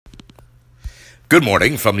Good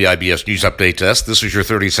morning from the IBS News Update Desk. This is your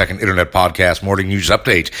 30-second Internet Podcast Morning News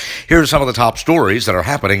Update. Here are some of the top stories that are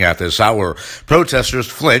happening at this hour. Protesters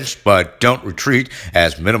flinched but don't retreat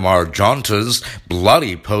as Myanmar junta's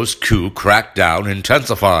bloody post-coup crackdown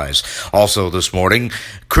intensifies. Also this morning,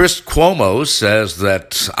 Chris Cuomo says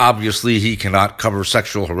that obviously he cannot cover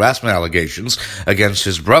sexual harassment allegations against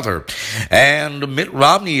his brother. And Mitt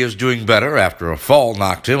Romney is doing better after a fall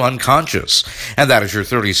knocked him unconscious. And that is your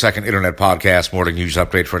 30-second Internet Podcast Morning News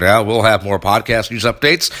Update for now. We'll have more podcast news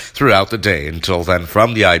updates throughout the day. Until then,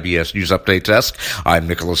 from the IBS News Update Desk, I'm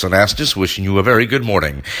Nicholas Anastas, wishing you a very good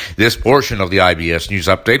morning. This portion of the IBS News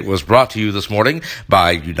Update was brought to you this morning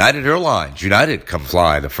by United Airlines. United, come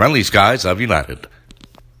fly the friendly skies of United.